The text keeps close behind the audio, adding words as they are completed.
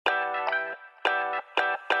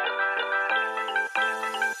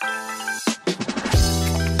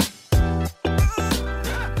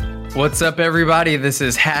What's up, everybody? This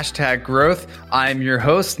is Hashtag Growth. I'm your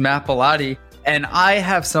host, Matt Bellotti, and I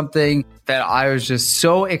have something that I was just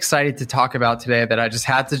so excited to talk about today that I just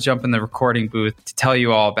had to jump in the recording booth to tell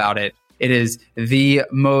you all about it. It is the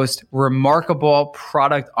most remarkable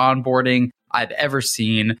product onboarding I've ever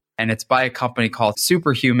seen, and it's by a company called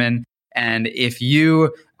Superhuman. And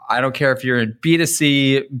I don't care if you're in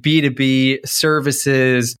B2C, B2B,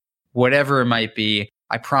 services, whatever it might be,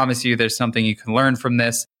 I promise you there's something you can learn from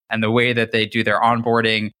this and the way that they do their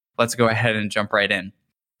onboarding. Let's go ahead and jump right in.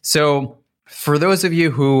 So for those of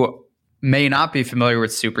you who may not be familiar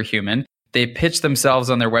with Superhuman, they pitch themselves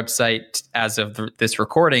on their website as of this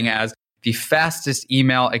recording as the fastest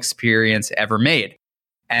email experience ever made.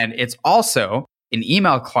 And it's also an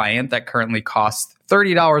email client that currently costs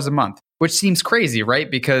 $30 a month, which seems crazy,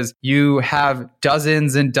 right? Because you have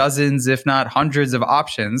dozens and dozens, if not hundreds of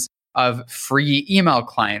options of free email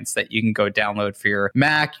clients that you can go download for your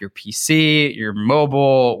Mac, your PC, your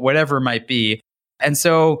mobile, whatever it might be. And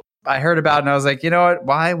so I heard about it and I was like, you know what?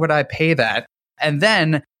 Why would I pay that? And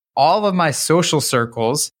then all of my social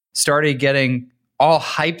circles started getting all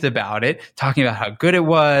hyped about it, talking about how good it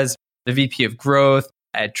was. The VP of growth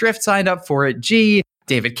at Drift signed up for it.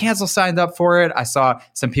 David Cancel signed up for it. I saw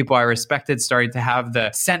some people I respected starting to have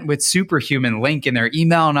the Sent with Superhuman link in their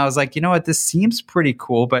email. And I was like, you know what? This seems pretty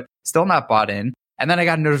cool, but still not bought in. And then I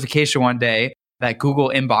got a notification one day that Google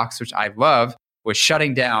Inbox, which I love, was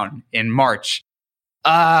shutting down in March.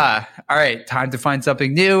 All right, time to find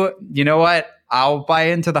something new. You know what? I'll buy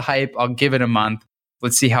into the hype. I'll give it a month.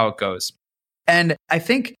 Let's see how it goes. And I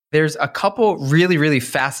think there's a couple really, really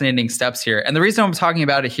fascinating steps here. And the reason I'm talking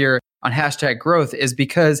about it here on Hashtag Growth is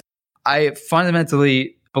because I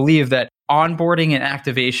fundamentally believe that onboarding and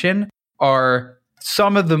activation are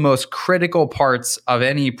some of the most critical parts of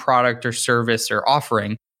any product or service or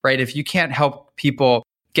offering, right? If you can't help people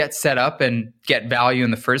get set up and get value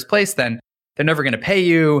in the first place, then they're never going to pay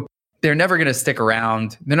you. They're never going to stick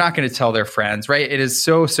around. They're not going to tell their friends, right? It is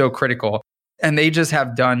so, so critical. And they just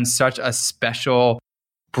have done such a special,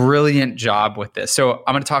 brilliant job with this. So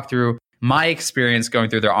I'm going to talk through my experience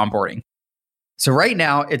going through their onboarding. So right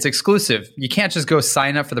now, it's exclusive. You can't just go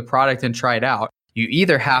sign up for the product and try it out. You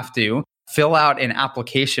either have to fill out an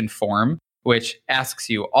application form, which asks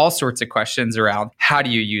you all sorts of questions around how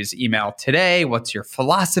do you use email today? What's your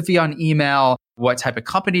philosophy on email? What type of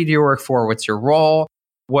company do you work for? What's your role?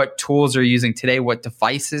 What tools are you using today? What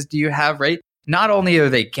devices do you have, right? Not only are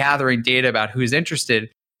they gathering data about who's interested,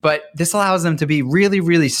 but this allows them to be really,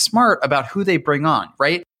 really smart about who they bring on,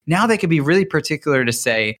 right? Now they can be really particular to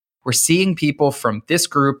say, we're seeing people from this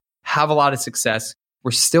group have a lot of success.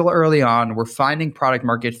 We're still early on. We're finding product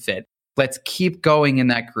market fit. Let's keep going in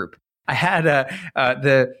that group. I had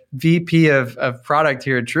the VP of product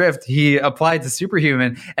here at Drift. He applied to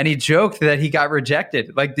Superhuman and he joked that he got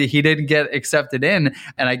rejected. He didn't get accepted in.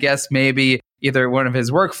 And I guess maybe either one of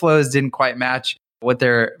his workflows didn't quite match what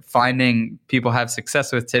they're finding people have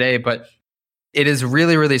success with today. But it is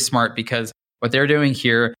really, really smart because what they're doing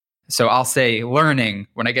here. So I'll say learning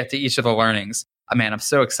when I get to each of the learnings. Man, I'm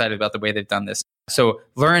so excited about the way they've done this. So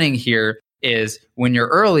learning here is when you're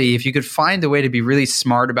early, if you could find a way to be really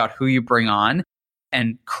smart about who you bring on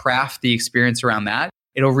and craft the experience around that,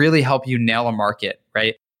 it'll really help you nail a market,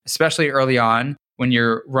 right? Especially early on when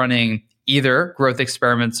you're running either growth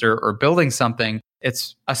experiments or building something,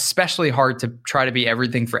 it's especially hard to try to be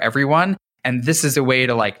everything for everyone. And this is a way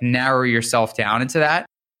to narrow yourself down into that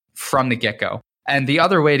from the get-go. And the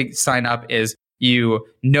other way to sign up is you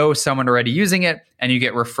know someone already using it and you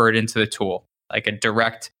get referred into the tool, like a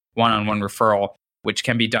direct one-on-one referral, which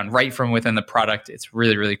can be done right from within the product. It's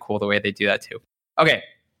really, really cool the way they do that too. Okay,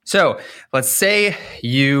 so let's say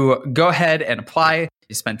you go ahead and apply.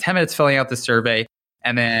 You spend 10 minutes filling out the survey.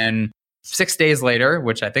 And then 6 days later,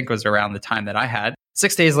 which I think was around the time that I had,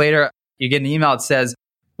 6 days later, you get an email that says,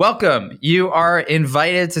 welcome, you are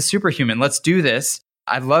invited to Superhuman. Let's do this.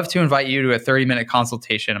 I'd love to invite you to a 30-minute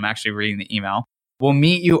consultation. I'm actually reading the email. We'll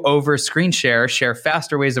meet you over screen share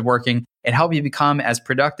faster ways of working, and help you become as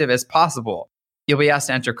productive as possible. You'll be asked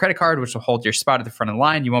to enter a credit card, which will hold your spot at the front of the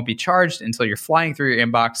line. You won't be charged until you're flying through your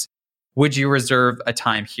inbox. Would you reserve a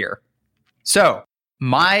time here? So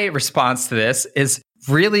my response to this is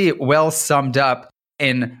really well summed up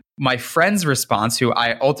in my friend's response, who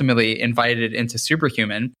I ultimately invited into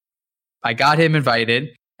Superhuman. I got him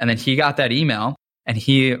invited, and then he got that email, and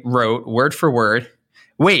he wrote word for word,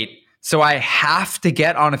 wait, so I have to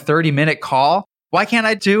get on a 30-minute call? Why can't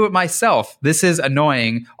I do it myself? This is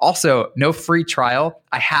annoying. Also, no free trial.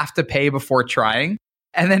 I have to pay before trying.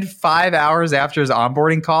 And then 5 hours after his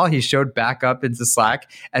onboarding call, he showed back up into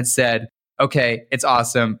Slack and said, okay, it's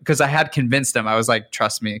awesome. Because I had convinced him. I was like,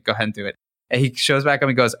 trust me, go ahead and do it. And he shows back up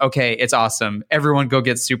and goes, okay, it's awesome. Everyone go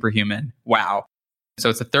get Superhuman. Wow. So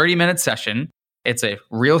it's a 30-minute session. It's a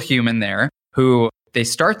real human there who they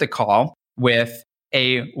start the call with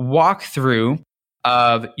a walkthrough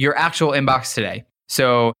of your actual inbox today.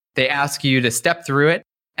 So they ask you to step through it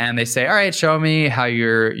and they say, all right, show me how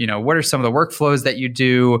what are some of the workflows that you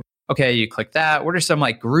do? Okay, you click that. What are some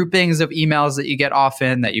like groupings of emails that you get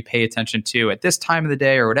often that you pay attention to at this time of the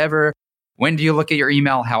day or whatever? When do you look at your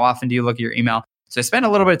email? How often do you look at your email? So I spend a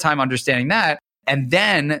little bit of time understanding that. And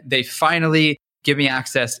then they finally give me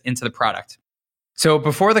access into the product. So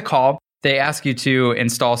before the call, they ask you to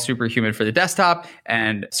install Superhuman for the desktop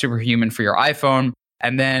and Superhuman for your iPhone.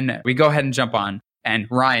 And then we go ahead and jump on. And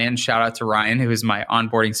Ryan, shout out to Ryan, who is my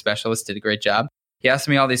onboarding specialist, did a great job. He asked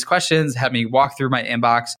me all these questions, had me walk through my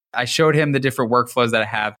inbox. I showed him the different workflows that I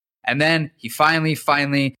have. And then he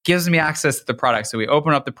finally gives me access to the product. So we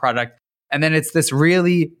open up the product. And then it's this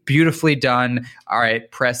really beautifully done, all right,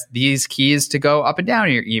 press these keys to go up and down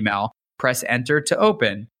in your email. Press enter to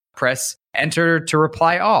open. Press enter to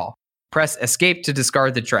reply all. Press escape to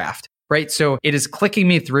discard the draft, right? So it is clicking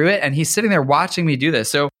me through it and he's sitting there watching me do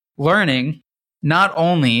this. So learning, not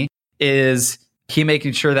only is he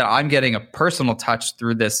making sure that I'm getting a personal touch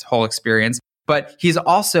through this whole experience, but he's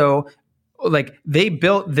also like, they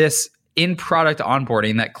built this in-product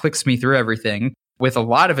onboarding that clicks me through everything with a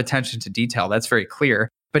lot of attention to detail. That's very clear.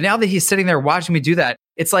 But now that he's sitting there watching me do that,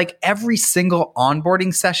 it's like every single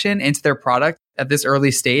onboarding session into their product at this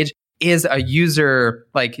early stage is a user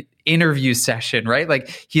like interview session, right?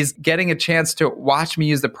 Like he's getting a chance to watch me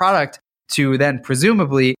use the product to then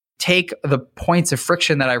presumably take the points of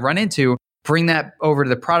friction that I run into, bring that over to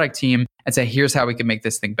the product team and say, here's how we can make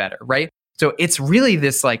this thing better, right? So it's really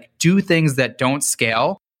this like do things that don't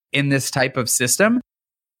scale in this type of system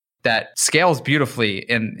that scales beautifully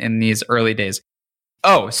in these early days.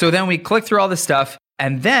 Oh, so then we click through all this stuff.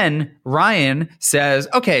 And then Ryan says,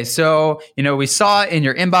 okay, so, we saw in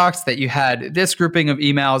your inbox that you had this grouping of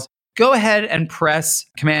emails. Go ahead and press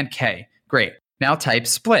Command K. Great. Now type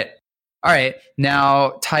split. All right.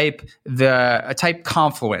 Now type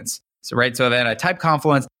Confluence. So then I type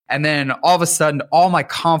Confluence and then all of a sudden, all my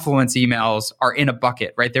Confluence emails are in a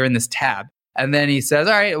bucket, right? They're in this tab. And then he says,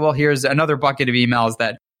 all right, well, here's another bucket of emails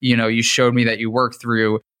that, you showed me that you work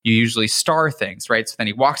through. You usually star things, right? So then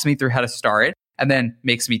he walks me through how to star it and then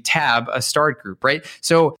makes me tab a starred group, right?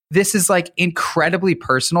 So this is like incredibly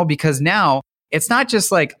personal because now it's not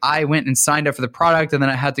just like I went and signed up for the product and then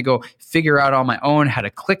I had to go figure out on my own how to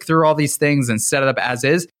click through all these things and set it up as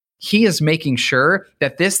is. He is making sure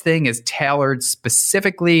that this thing is tailored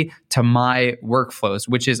specifically to my workflows,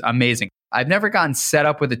 which is amazing. I've never gotten set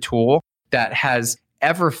up with a tool that has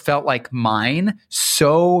ever felt like mine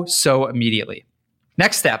so immediately.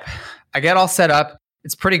 Next step, I get all set up.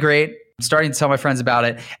 It's pretty great. I'm starting to tell my friends about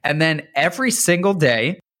it. And then every single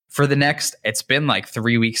day for the next, it's been like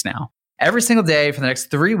 3 weeks now. Every single day for the next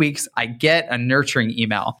 3 weeks, I get a nurturing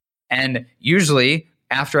email. And usually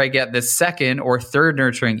after I get this second or third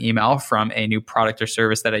nurturing email from a new product or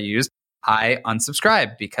service that I use, I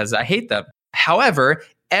unsubscribe because I hate them. However,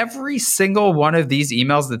 every single one of these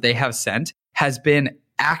emails that they have sent has been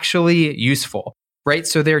actually useful, right?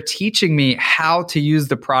 So they're teaching me how to use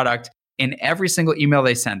the product in every single email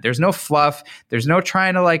they send. There's no fluff. There's no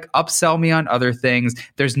trying to like upsell me on other things.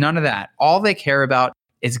 There's none of that. All they care about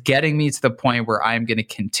is getting me to the point where I'm going to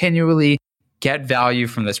continually get value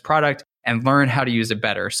from this product and learn how to use it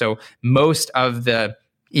better. So most of the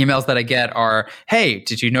emails that I get are, hey,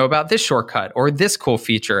 did you know about this shortcut or this cool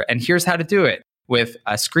feature? And here's how to do it, with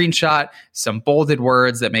a screenshot, some bolded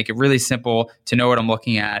words that make it really simple to know what I'm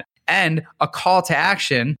looking at, and a call to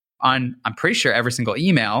action on, I'm pretty sure, every single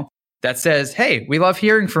email that says, hey, we love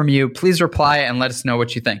hearing from you. Please reply and let us know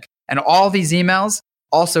what you think. And all these emails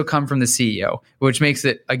also come from the CEO, which makes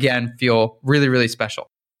it, again, feel really, really special.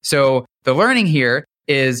 So the learning here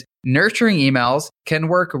is nurturing emails can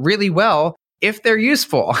work really well if they're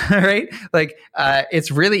useful, right? Like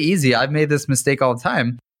it's really easy. I've made this mistake all the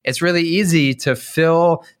time. It's really easy to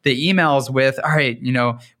fill the emails with, all right,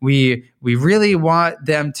 we really want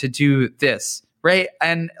them to do this, right?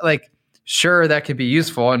 And like, sure, that could be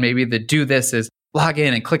useful. And maybe the do this is log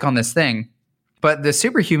in and click on this thing. But the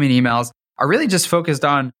Superhuman emails are really just focused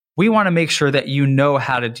on, we want to make sure that you know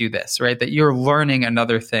how to do this, right? That you're learning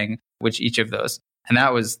another thing, which each of those. And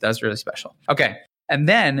that's really special. Okay. And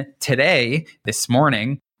then today, this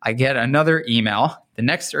morning, I get another email, the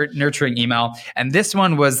next nurturing email. And this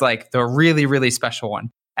one was like the really, really special one.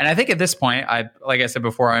 And I think at this point, like I said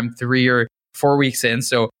before, I'm 3 or 4 weeks in.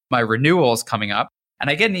 So my renewal is coming up. And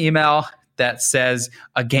I get an email that says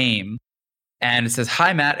a game. And it says,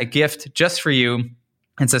 "Hi, Matt, a gift just for you."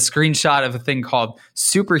 It's a screenshot of a thing called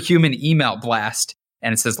Superhuman Email Blast.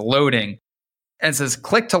 And it says loading. And it says,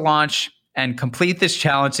 "Click to launch and complete this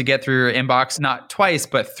challenge to get through your inbox not twice,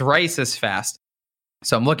 but thrice as fast."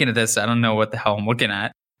 So I'm looking at this. I don't know what the hell I'm looking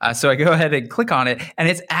at. So I go ahead and click on it. And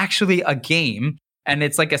it's actually a game. And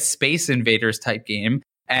it's like a Space Invaders type game.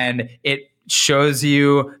 And it shows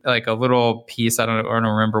you like a little piece. I don't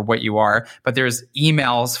remember what you are, but there's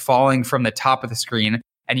emails falling from the top of the screen.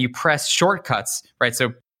 And you press shortcuts, right?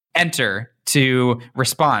 So enter to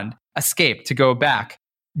respond, escape to go back,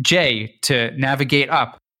 J to navigate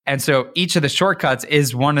up. And so each of the shortcuts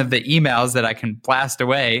is one of the emails that I can blast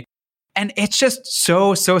away. And it's just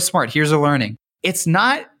so smart. Here's a learning. It's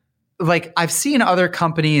not like I've seen other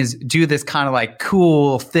companies do this kind of like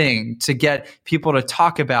cool thing to get people to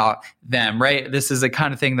talk about them, right? This is the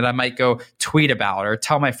kind of thing that I might go tweet about or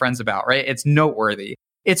tell my friends about, right? It's noteworthy.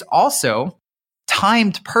 It's also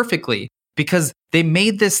timed perfectly because they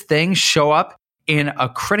made this thing show up in a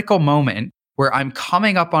critical moment where I'm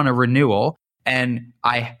coming up on a renewal and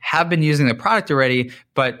I have been using the product already,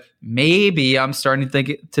 but maybe I'm starting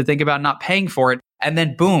to think about not paying for it. And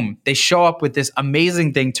then boom, they show up with this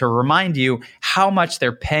amazing thing to remind you how much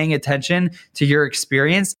they're paying attention to your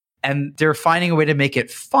experience. And they're finding a way to make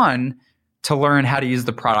it fun to learn how to use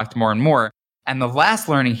the product more and more. And the last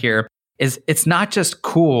learning here is it's not just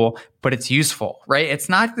cool, but it's useful, right? It's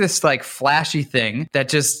not this like flashy thing that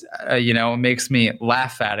just, makes me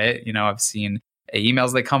laugh at it. I've seen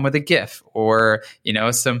emails that come with a GIF or,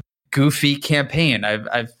 some goofy campaign.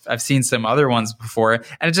 I've seen some other ones before and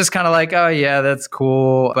it's just kind of like, oh yeah, that's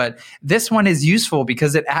cool. But this one is useful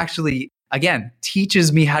because it actually, again,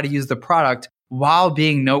 teaches me how to use the product while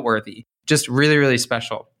being noteworthy. Just really, really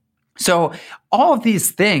special. So all of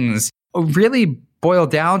these things really boil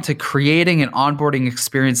down to creating an onboarding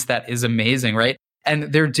experience that is amazing, right?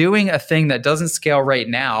 And they're doing a thing that doesn't scale right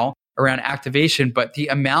now around activation, but the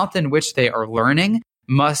amount in which they are learning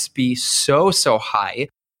must be so high.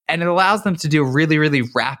 And it allows them to do really, really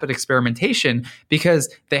rapid experimentation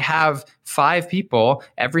because they have 5 people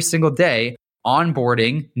every single day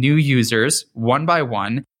onboarding new users one by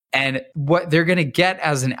one. And what they're going to get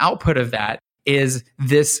as an output of that is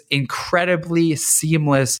this incredibly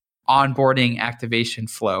seamless onboarding activation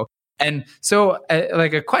flow. And so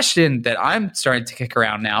like a question that I'm starting to kick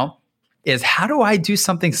around now is how do I do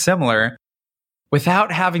something similar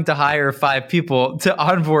without having to hire 5 people to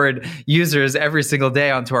onboard users every single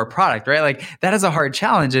day onto our product, right? Like that is a hard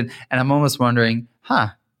challenge. And I'm almost wondering,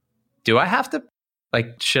 do I have to,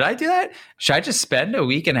 should I do that? Should I just spend a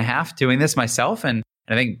week and a half doing this myself? And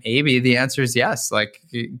I think maybe the answer is yes,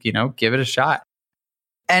 give it a shot.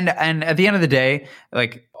 And at the end of the day,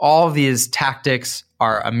 all of these tactics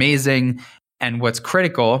are amazing. And what's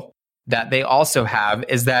critical that they also have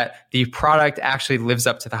is that the product actually lives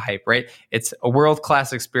up to the hype, right? It's a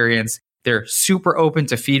world-class experience. They're super open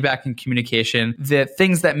to feedback and communication. The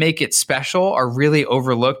things that make it special are really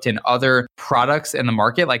overlooked in other products in the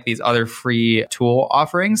market, like these other free tool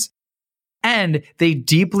offerings. And they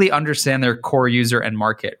deeply understand their core user and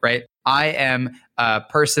market, right? I am a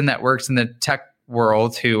person that works in the tech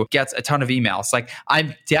world who gets a ton of emails.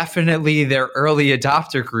 I'm definitely their early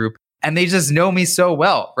adopter group and they just know me so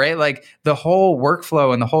well, right? The whole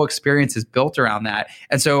workflow and the whole experience is built around that.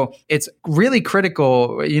 And so it's really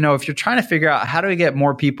critical, if you're trying to figure out how do we get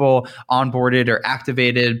more people onboarded or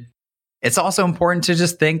activated, it's also important to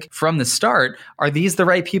just think from the start, are these the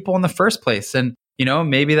right people in the first place? And,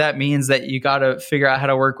 maybe that means that you got to figure out how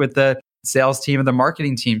to work with the sales team and the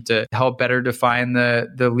marketing team to help better define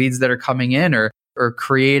the leads that are coming in or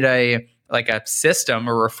create a system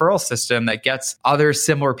or referral system that gets other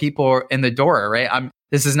similar people in the door, right?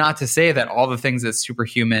 This is not to say that all the things that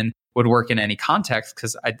Superhuman would work in any context,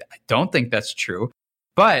 because I don't think that's true.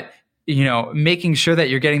 But, making sure that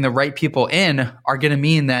you're getting the right people in are going to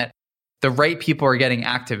mean that the right people are getting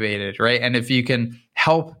activated, right? And if you can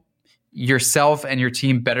help yourself and your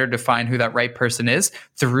team better define who that right person is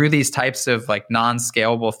through these types of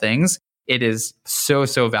non-scalable things, it is so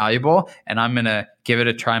valuable. And I'm going to give it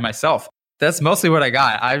a try myself. That's mostly what I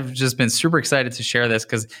got. I've just been super excited to share this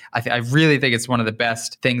because I really think it's one of the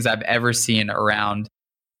best things I've ever seen around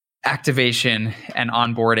activation and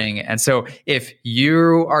onboarding. And so if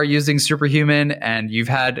you are using Superhuman and you've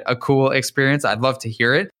had a cool experience, I'd love to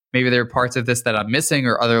hear it. Maybe there are parts of this that I'm missing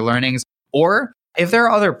or other learnings, or if there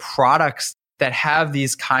are other products that have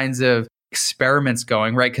these kinds of experiments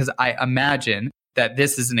going, right? Because I imagine that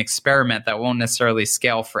this is an experiment that won't necessarily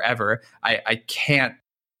scale forever.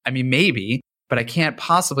 Maybe, but I can't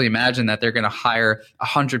possibly imagine that they're going to hire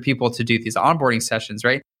 100 people to do these onboarding sessions,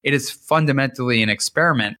 right? It is fundamentally an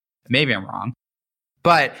experiment. Maybe I'm wrong,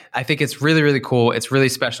 but I think it's really, really cool. It's really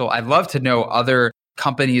special. I'd love to know other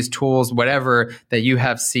companies, tools, whatever that you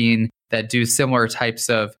have seen that do similar types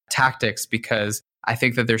of tactics, because I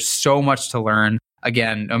think that there's so much to learn.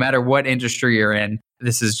 Again, no matter what industry you're in,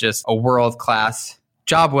 this is just a world-class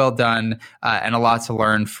job well done, and a lot to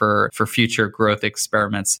learn for future growth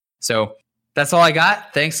experiments. So that's all I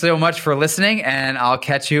got. Thanks so much for listening, and I'll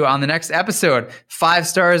catch you on the next episode. 5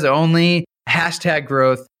 stars only,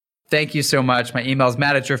 #growth. Thank you so much. My email is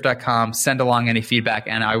matt@drift.com. Send along any feedback,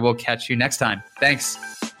 and I will catch you next time. Thanks.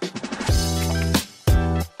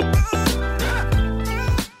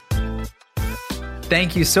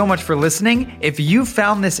 Thank you so much for listening. If you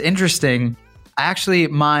found this interesting, actually,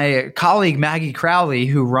 my colleague Maggie Crowley,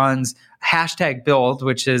 who runs #Build,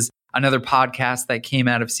 which is another podcast that came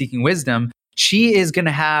out of Seeking Wisdom, she is going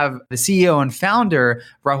to have the CEO and founder,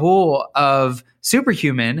 Rahul of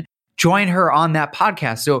Superhuman, join her on that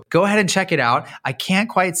podcast. So go ahead and check it out. I can't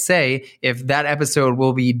quite say if that episode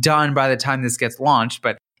will be done by the time this gets launched,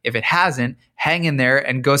 but if it hasn't, hang in there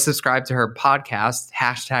and go subscribe to her podcast,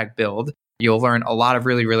 #Build. You'll learn a lot of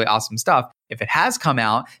really, really awesome stuff. If it has come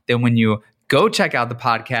out, then when you go check out the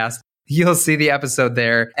podcast, you'll see the episode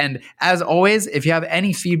there. And as always, if you have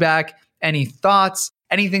any feedback, any thoughts,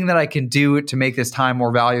 anything that I can do to make this time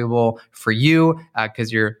more valuable for you,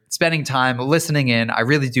 because you're spending time listening in, I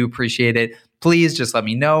really do appreciate it. Please just let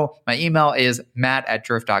me know. My email is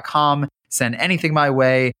matt@drift.com. Send anything my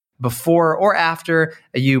way before or after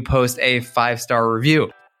you post a 5-star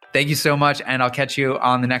review. Thank you so much, and I'll catch you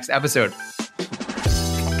on the next episode.